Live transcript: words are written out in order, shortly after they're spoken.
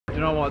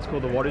you know why it's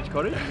called the Wattage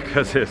Cottage?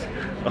 Because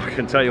I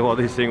can tell you what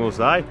this thing will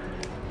say.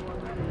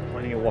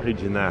 Plenty of wattage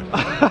in that.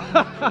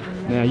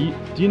 Now,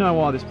 do you know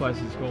why this place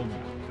is called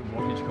the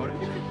Wattage Cottage?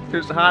 Because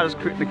it's the hardest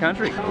crit in the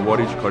country. The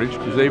Wattage Cottage,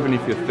 because even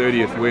if you're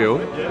 30th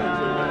wheel,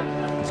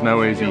 it's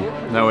no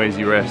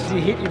easy rest. You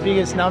hit your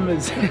biggest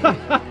numbers.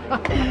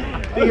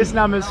 Biggest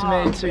numbers for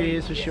me in 2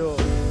 years for sure.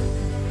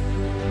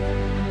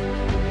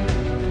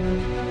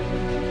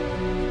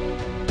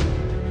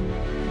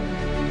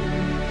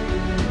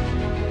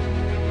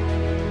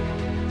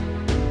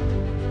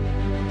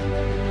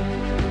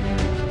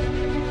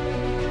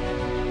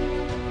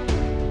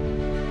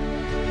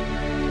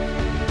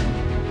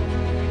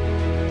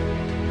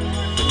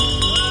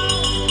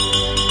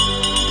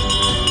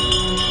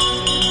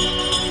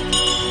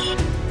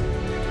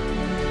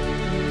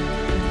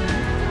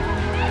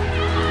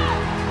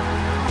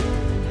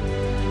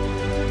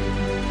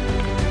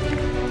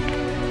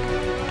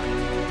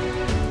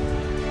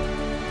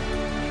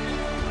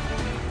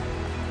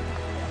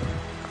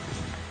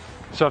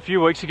 So a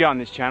few weeks ago on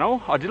this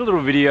channel, I did a little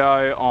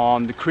video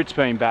on the crits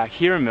being back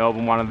here in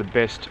Melbourne, one of the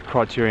best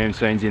Criterium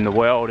scenes in the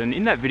world. And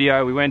in that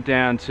video, we went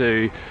down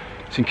to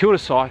St Kilda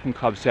Cycling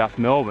Club, South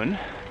Melbourne.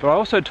 But I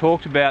also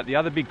talked about the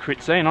other big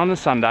crit scene on the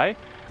Sunday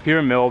here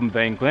in Melbourne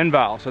being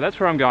Glenvale. So that's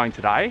where I'm going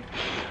today.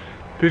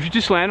 But if you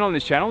just landed on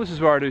this channel, this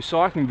is where I do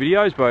cycling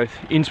videos, both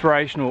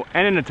inspirational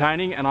and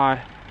entertaining. And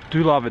I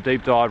do love a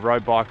deep dive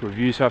road bike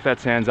review. So if that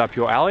sounds up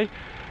your alley,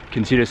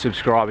 consider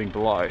subscribing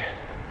below.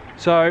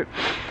 So,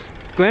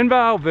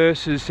 Glenvale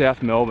versus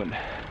South Melbourne.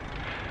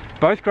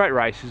 Both great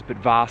races, but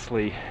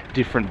vastly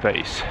different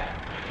beasts.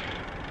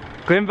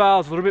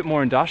 Glenvale's a little bit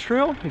more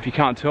industrial, if you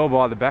can't tell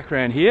by the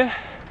background here.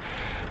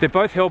 They're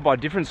both held by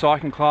different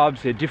cycling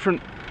clubs, they're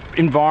different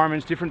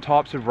environments, different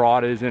types of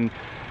riders, and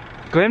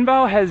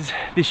Glenvale has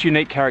this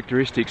unique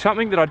characteristic,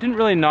 something that I didn't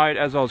really note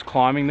as I was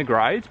climbing the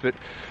grades, but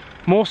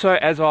more so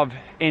as I've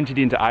entered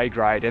into A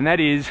grade, and that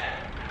is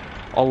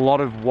a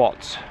lot of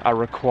watts are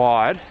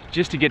required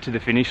just to get to the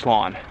finish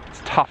line.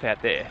 It's tough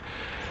out there.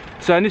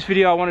 So in this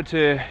video I wanted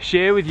to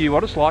share with you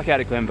what it's like out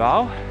at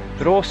Glenvale,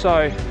 but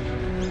also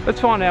let's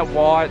find out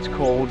why it's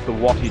called the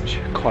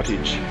Wattage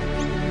Cottage.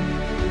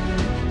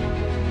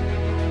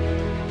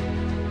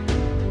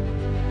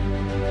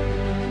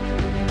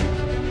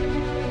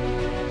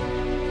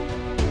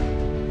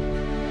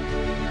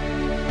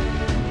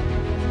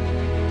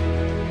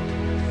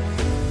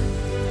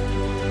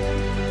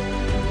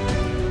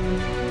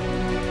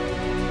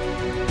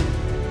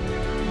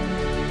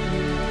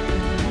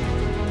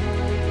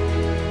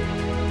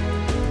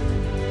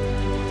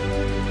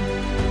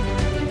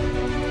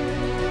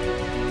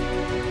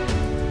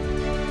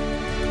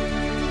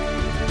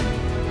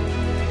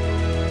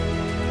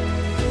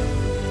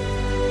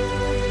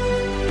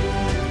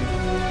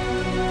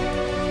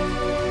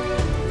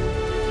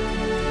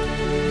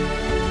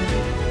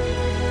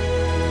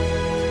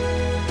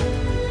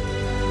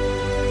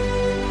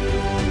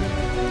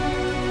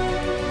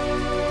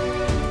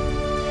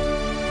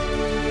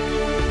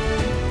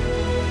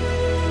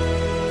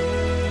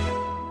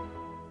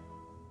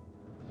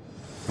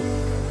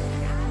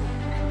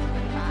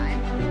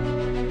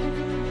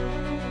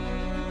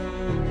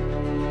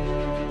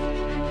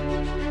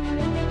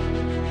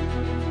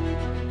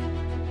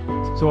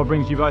 So what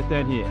brings you both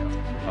down here?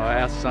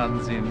 Our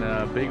son's in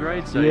B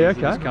grade, so yeah,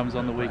 he just comes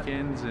on the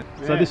weekends. And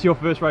so this is your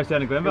first race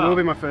down at Glenvale? It will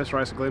be my first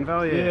race at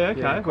Glenvale, yeah.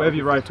 Yeah, okay. Where have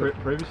you raced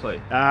previously?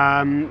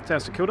 Down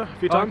St Kilda a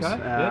few times. Okay,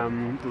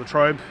 the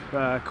Latrobe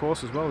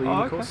course as well, the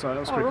uni course, so that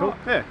was pretty cool.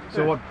 Yeah.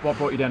 So what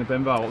brought you down to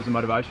Glenvale? What was the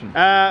motivation?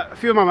 A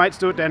few of my mates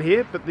do it down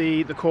here, but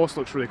the course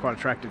looks really quite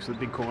attractive, so the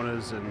big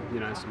corners and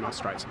some nice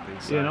straights and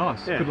things. So, yeah,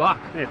 nice. Yeah. Good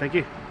luck. Yeah, thank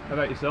you. How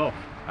about yourself?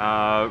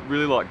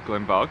 Really like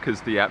Glenvale because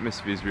the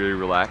atmosphere is really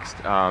relaxed,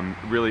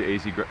 really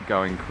easy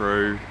going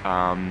crew,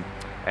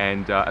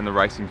 and the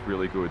racing's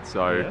really good.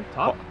 So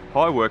yeah,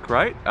 high work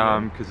rate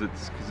because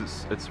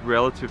it's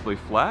relatively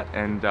flat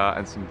and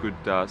some good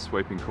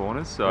sweeping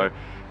corners. So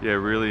yeah,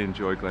 really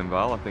enjoy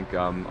Glenvale. I think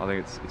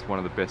it's one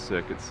of the best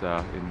circuits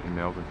in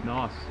Melbourne.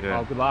 Nice. Yeah.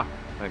 Oh, good luck.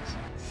 Thanks.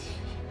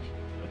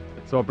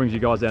 So what brings you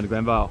guys down to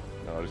Glenvale?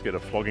 I just get a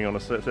flogging on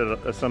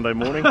a Sunday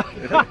morning.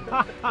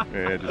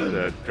 Yeah,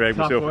 just drag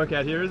myself. Tough work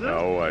out here, is it?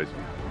 Always.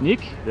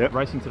 Nick, Yep.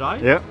 racing today?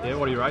 Yep. Yeah,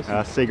 what are you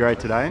racing? C grade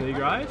today. C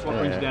grade? What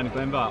brings you down to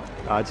Glenvale?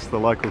 Just the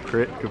local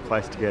crit, good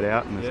place to get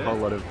out, and there's a whole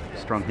lot of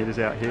strong hitters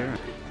out here.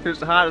 Because it's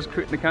the hardest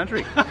crit in the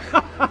country. So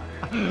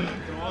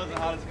why is the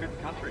hardest crit in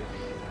the country?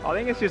 I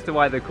think it's just the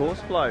way the course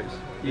flows.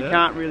 You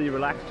can't really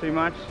relax too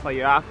much. Like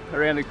you're up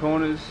around the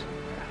corners,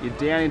 you're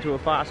down into a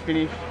fast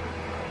finish.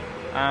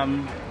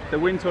 The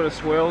wind sort of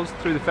swirls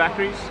through the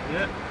factories.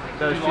 Yeah.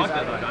 So you it's like just,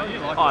 that though, don't you?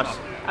 Like oh, that?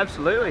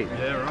 Absolutely.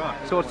 Yeah,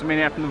 right. Sorts the men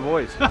out from the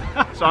boys.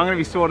 So I'm going to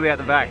be sorted out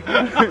the back.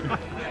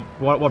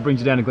 What brings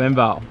you down to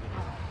Glenvale?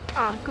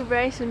 Good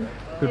racing.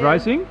 Good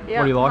racing? Yeah,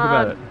 what do you like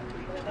about it?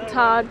 It's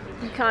hard.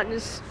 You can't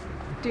just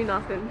do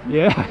nothing.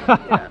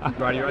 Yeah.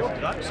 Grade you racing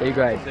today? C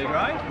grade. C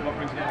grade? What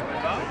brings you down to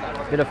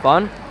Glenvale? Bit of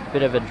fun,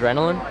 bit of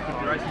adrenaline.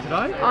 Good racing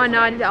today? Oh no,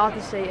 I did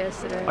Arthur Seat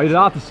yesterday. Oh, you did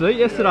Arthur Seat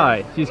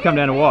yesterday? So you just come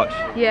down to watch?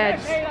 Yeah,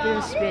 just a bit of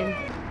a spin.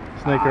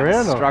 Sneak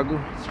around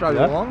or?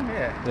 Struggle along.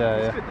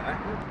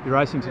 Yeah. You're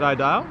racing today,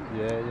 Dale?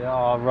 Yeah.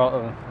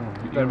 Oh,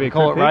 Gonna be a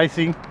call it quick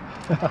pick? racing.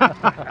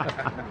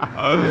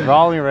 Just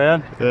rolling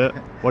around. Yeah.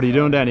 What are you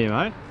doing down here,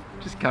 mate?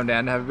 Just come down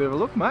and have a bit of a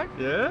look, mate.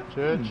 Yeah?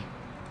 Church.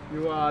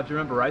 You, do you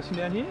remember racing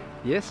down here?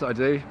 Yes, I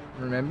do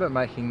remember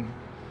making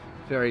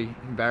very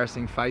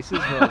embarrassing faces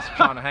when I was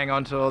trying to hang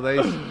on to all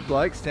these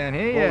blokes down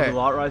here. What was it Yeah,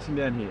 like racing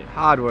down here?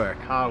 hard work.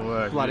 Hard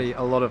work. Bloody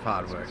a lot of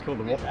hard work. It's called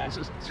the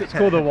it's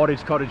called the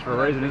Wattage Cottage for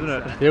a reason, isn't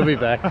it? He'll be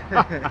back.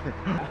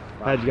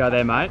 How'd you go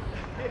there, mate?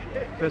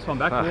 First one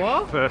back for a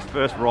while?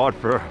 First ride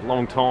for a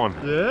long time.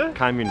 Yeah?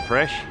 Came in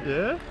fresh.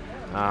 Yeah?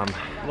 A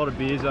A lot of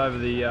beers over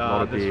the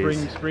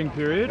beers. spring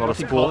period. lot of I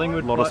think sport,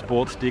 Collingwood lot of played-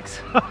 sport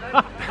sticks.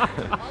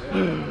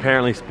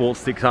 Apparently sports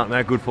sticks aren't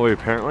that good for you,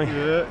 apparently.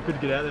 Yeah, good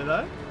to get out there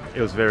though. It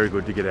was very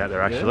good to get out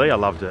there, actually. I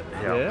loved it.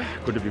 Yeah.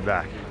 Good to be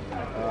back.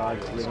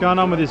 What's going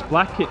on with this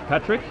black kit,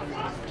 Patrick?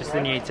 Just a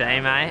new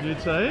team, mate. New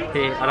team?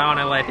 Yeah, I don't want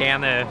to let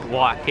down the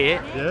white kit.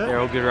 Yeah. They're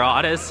all good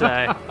riders, so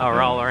I'll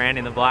roll around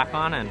in the black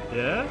one and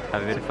Yeah?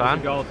 have a bit of What's fun.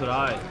 the goal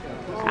today?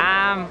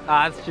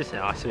 It's just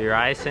nice to be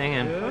racing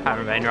and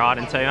haven't been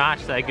riding too much,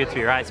 so good to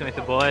be racing with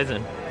the boys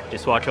and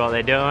just watch what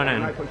they're doing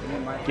and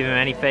give them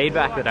any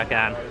feedback that I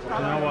can. Do you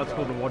know why it's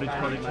called the Wattage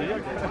Cottage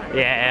here?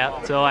 Yeah,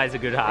 it's always a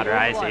good hard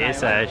race here,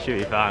 so it should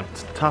be fun.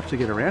 It's tough to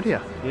get around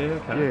here. Yeah,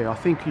 okay. Yeah, I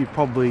think you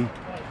probably,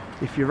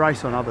 if you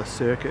race on other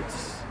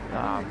circuits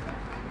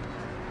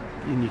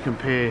and you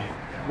compare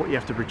what you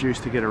have to produce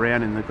to get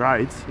around in the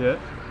grades, Yeah.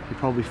 you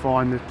probably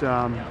find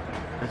that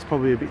it's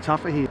probably a bit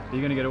tougher here. Are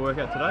you going to get a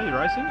workout today? You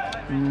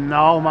racing?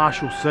 No,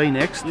 Marshall C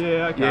next.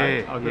 Yeah,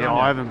 okay. Yeah, Oh, good yeah. on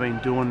you. I haven't been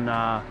doing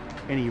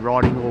any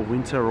riding all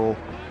winter or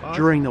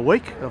during the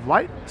week of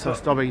late, so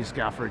I've been just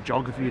going for a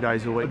jog a few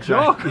days a week.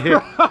 jog? So,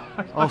 yeah,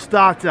 I'll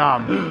start now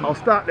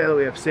that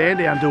we have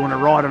Sandown doing a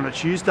ride on a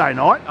Tuesday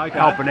night, Okay.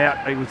 helping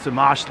out with some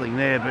marshalling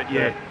there. But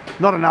yeah,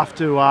 not enough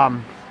to. I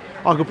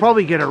could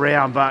probably get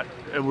around, but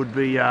it would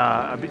be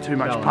a bit too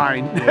much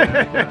pain.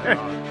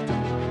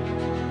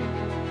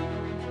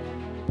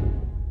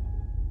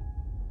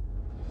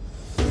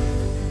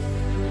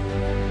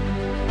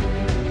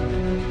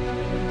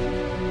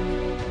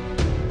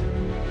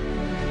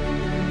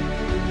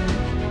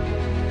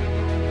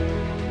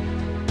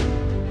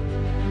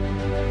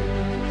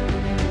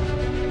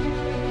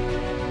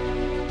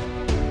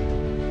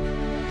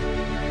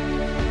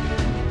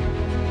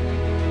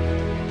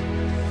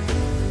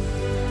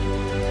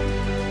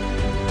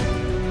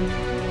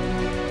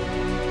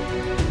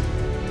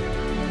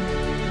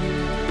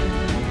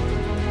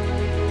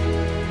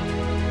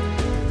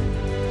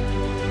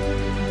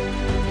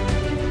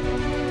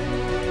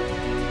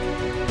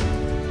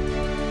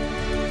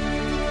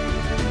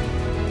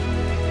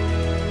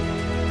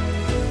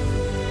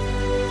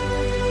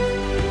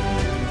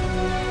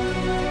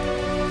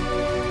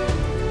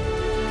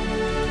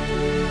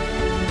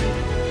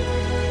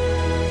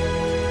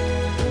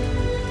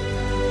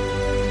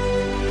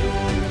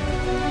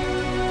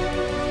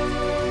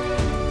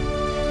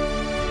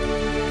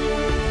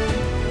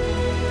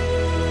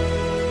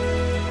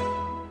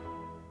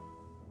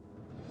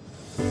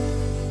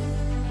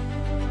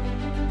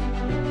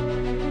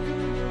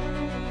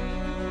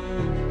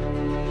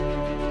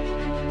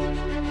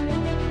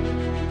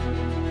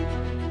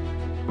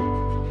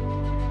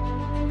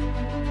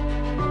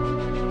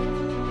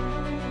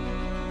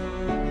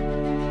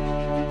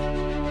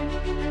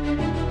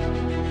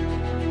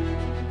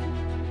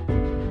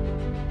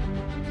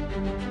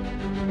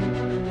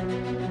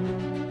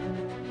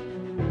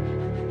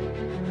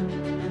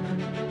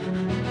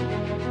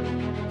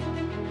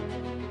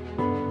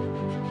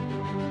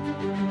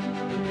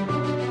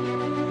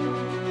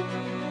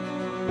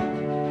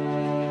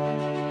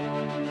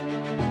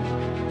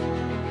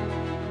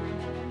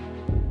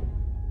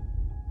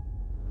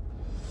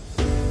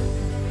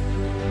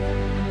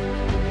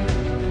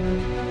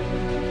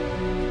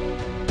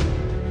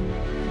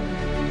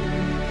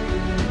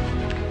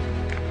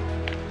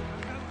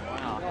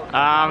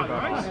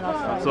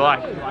 It's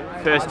like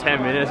first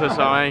 10 minutes or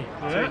something,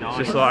 it's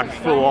just like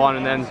full on,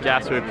 and then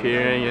gas were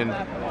appearing, and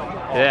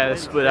yeah, the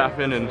split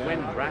happened, and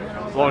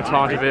long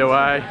time to be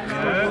away.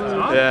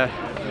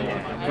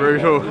 Yeah,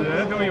 brutal.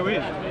 Who are you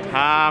with?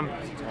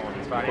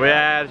 We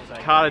had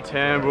Carter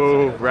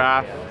Turnbull,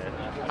 Raph,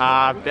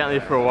 Bentley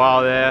for a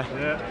while there.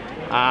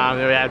 Then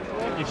we had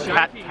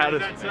Pat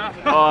Patterson.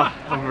 Oh,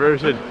 I'm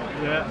rooted.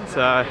 Yeah.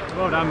 So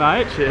Well done,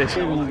 mate. cheers.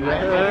 Good on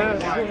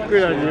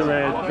you,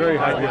 man. Very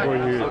happy for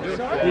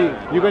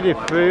you. You got your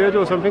third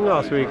or something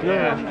last week,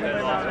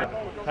 no?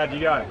 How'd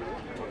you go?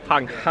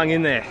 Hung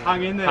in there.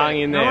 Hung in there. Hung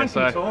in No there, one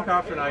can so- talk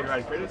after an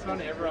A-grade crit. It's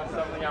funny, everyone's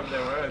stumbling up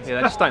their words. Yeah,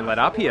 they just don't let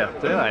up here,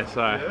 do they?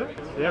 So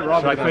Yeah,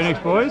 ride with the Phoenix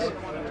boys.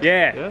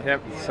 yeah,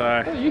 yep.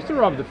 So You used to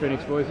ride with the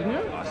Phoenix boys, didn't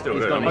you? Still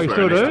do. Oh, you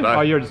still do?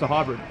 Oh, you're just a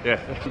hybrid. Yeah.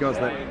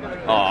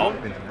 Oh,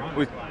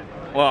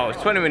 well, it was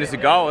 20 minutes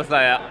ago. It was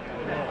like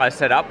I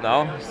set up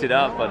now, stood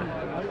up, but You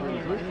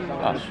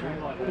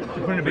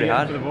putting a big Pretty effort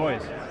hard. for the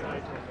boys.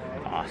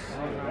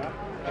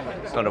 Oh,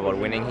 it's not about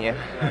winning here.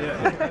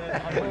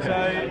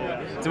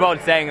 It's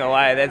about staying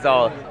away, that's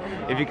all.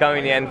 If you come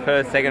in the end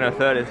first, second or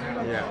third,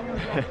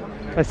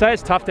 They say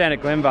it's tough down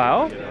at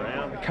Glenvale.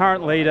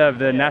 Current leader of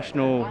the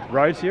National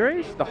Road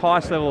Series, the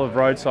highest level of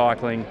road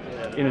cycling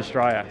in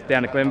Australia,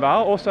 down at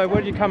Glenvale. Also,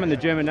 where did you come in the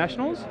German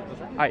Nationals?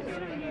 8th.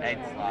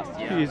 8th last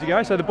year. 2 years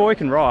ago, so the boy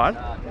can ride.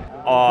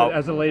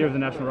 As the leader of the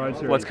National Road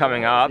Series. What's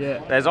coming up? Yeah.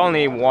 There's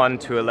only one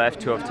tour left,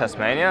 Tour of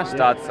Tasmania.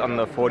 Starts on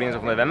the 14th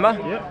of November.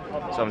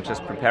 Yeah. So I'm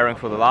just preparing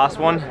for the last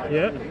one.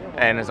 Yeah.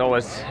 And there's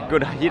always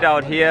good heat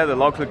out here, the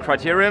local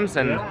criteriums,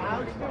 and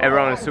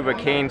everyone is super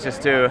keen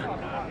just to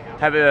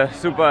have a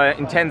super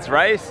intense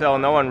race. So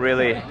no one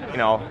really, you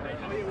know,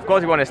 of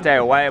course you want to stay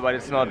away, but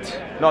it's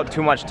not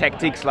too much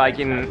tactics like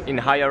in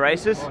higher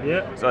races.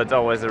 Yeah. So it's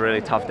always a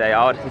really tough day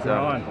out.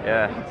 So,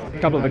 yeah. A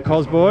couple of the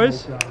Cos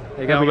boys.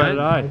 There you go,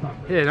 mate.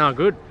 Yeah, no,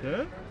 good.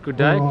 Yeah? Good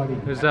day.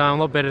 It was a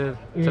lot better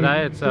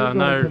today. It's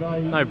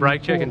no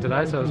brake checking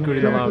today, so it was good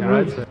in the lower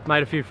grades. So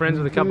made a few friends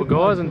with a couple of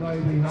guys, and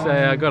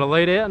so got a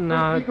lead out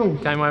and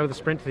came away with a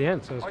sprint to the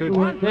end. So it was good.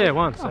 Yeah,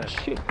 won. So.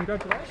 Shit,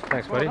 congratulations.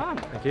 Thanks, buddy.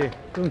 Thank you.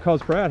 Doing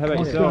Cos proud. How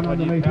about yourself?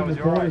 How was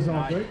your race?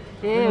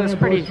 Yeah, it was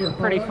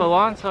pretty full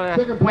on. So I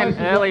went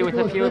early with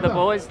a few of the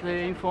boys, the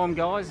informed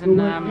guys, and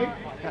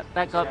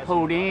that got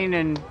pulled in,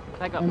 and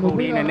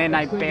then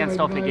they bounced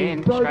off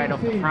again straight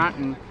off the front,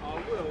 and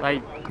they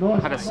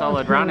had a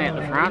solid run out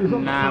the front,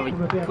 and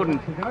we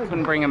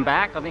couldn't bring them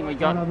back. I think we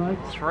got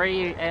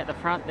 3 out the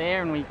front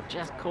there, and we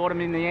just caught them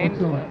in the end,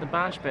 the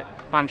bunch. But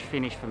bunch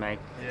finish for me.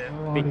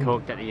 Big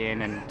cooked at the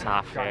end and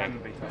tough. Yeah.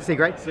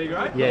 Seagrade?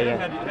 Seagrade? Yeah.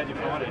 How'd you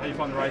find it? How do you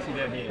find the racing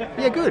down here?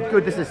 Yeah,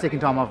 good. This is the second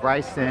time I've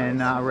raced,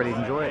 and I really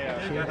enjoy it.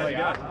 How you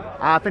go?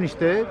 I finished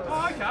 3rd.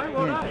 Oh, okay.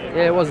 Well,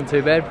 yeah, it wasn't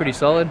too bad. Pretty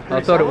solid. I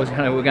thought we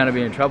were going to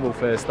be in trouble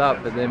first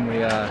up, but then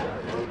we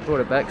brought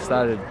it back,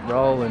 started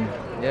roll, and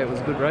yeah, it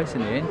was a good race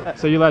in the end.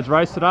 So you lads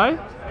raced today?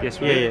 Yes,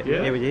 we did.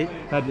 Yeah, we did.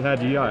 How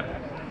did you go?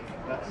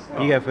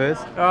 You go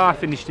first. Oh, I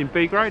finished in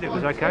B grade. It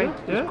was okay.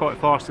 It was quite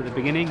fast at the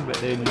beginning, but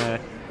then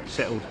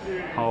settled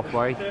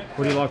halfway.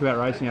 What do you like about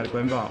racing out at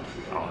Glenvale?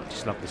 Oh, I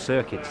just love the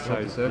circuit.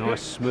 So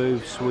nice,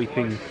 smooth,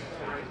 sweeping.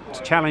 It's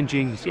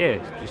challenging.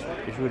 Yeah, it's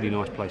a really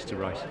nice place to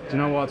race. Do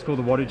you know why it's called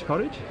the Wattage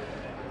Cottage?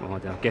 Oh, I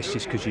guess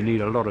just because you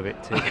need a lot of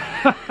it to get it.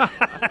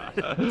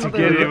 I thought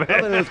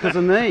it was because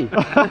of me.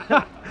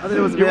 I thought it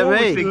was about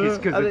me. Think it's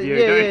because of you,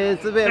 yeah,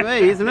 it's about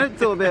me, isn't it?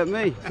 It's all about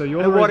me. So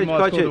you're the reason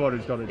why it's called the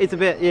Wattage Cottage? It's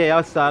about, yeah,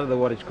 I started the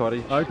Wattage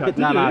Cottage. Okay.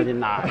 No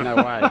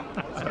way.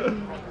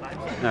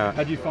 No.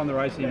 How'd you find the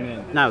racing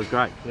then? No, it was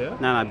great. Yeah?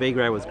 No, B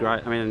grade was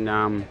great. I mean,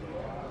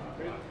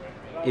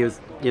 it was,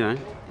 you know,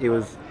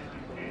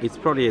 it's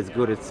probably as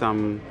good as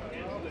some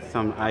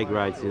A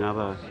grades in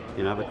other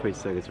crit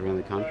circuits around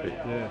the country.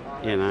 Yeah.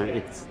 You know,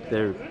 it's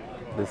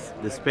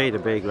the speed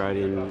of B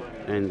grade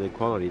and the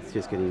quality, it's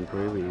just getting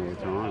improving all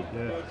the time.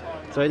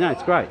 Yeah. So no,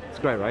 it's great. It's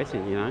great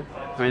racing. You know,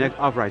 I mean,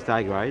 I've raced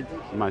A grade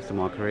most of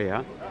my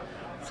career,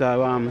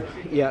 so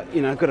yeah,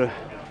 you know, I've got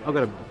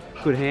a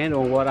good hand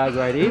on what A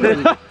grade is,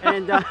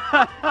 and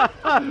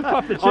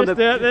pop the chest out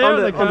there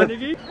on the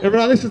Carnegie.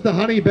 Everyone, this is the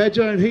Honey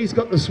Badger, and he's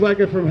got the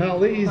swagger from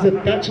hell. He's the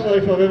bachelor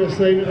if I've ever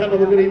seen it. Have a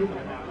look at him.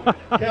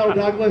 Cal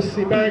Douglas,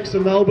 he barracks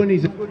in Melbourne,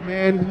 he's a good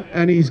man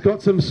and he's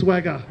got some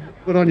swagger.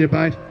 Good on you,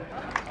 mate.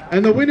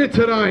 And the winner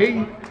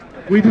today,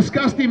 we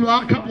discussed him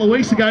a couple of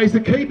weeks ago, he's the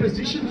key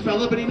position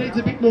fella, but he needs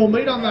a bit more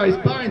meat on those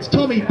bones.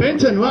 Tommy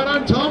Benton, well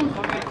done, Tom.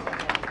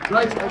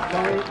 Great stuff,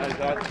 Tommy.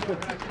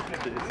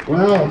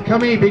 Well,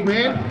 come here, big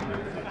man.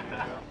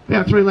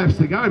 About 3 laps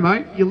to go,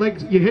 mate. Your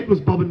head was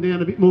bobbing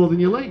down a bit more than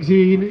your legs.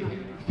 You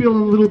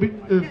feeling a little bit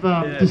of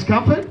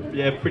discomfort?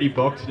 Yeah, pretty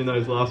boxed in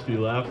those last few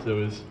laps. It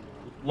was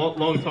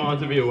long time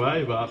to be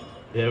away, but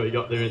yeah, we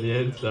got there in the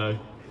end, so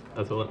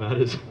that's all that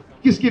matters.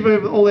 Just give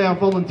all our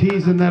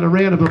volunteers and that a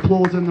round of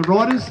applause and the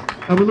riders,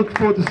 and we look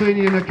forward to seeing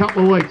you in a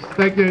couple of weeks.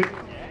 Thank you.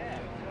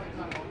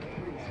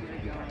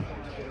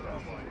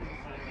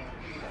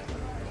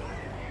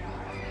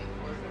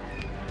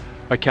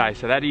 Okay,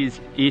 so that is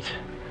it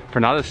for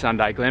another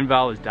Sunday.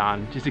 Glenvale is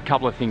done. Just a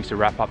couple of things to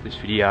wrap up this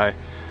video.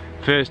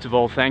 First of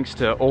all, thanks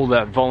to all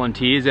the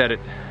volunteers out at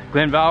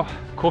Glenvale,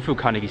 Caulfield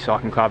Carnegie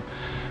Cycling Club,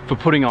 for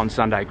putting on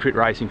Sunday crit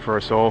racing for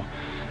us all.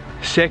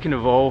 Second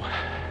of all,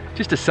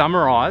 just to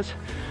summarise,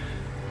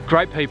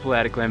 great people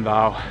out at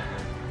Glenvale,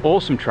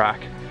 awesome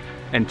track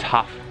and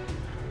tough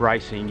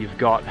racing. You've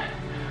got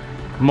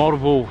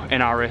multiple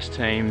NRS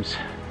teams,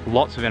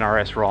 lots of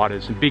NRS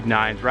riders and big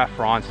names, Raph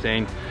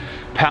Reinstein,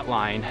 Pat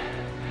Lane,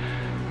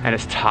 and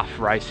it's tough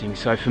racing.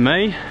 So for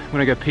me, I'm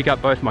gonna go pick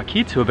up both my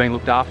kids who are being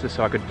looked after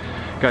so I could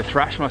go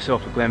thrash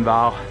myself at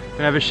Glenvale,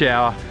 gonna have a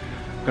shower,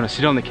 I'm gonna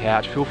sit on the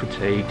couch, feel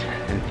fatigued,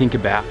 and think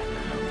about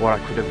what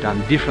I could have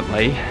done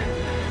differently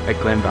at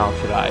Glenvale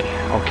today.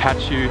 I'll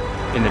catch you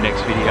in the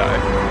next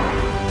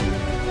video.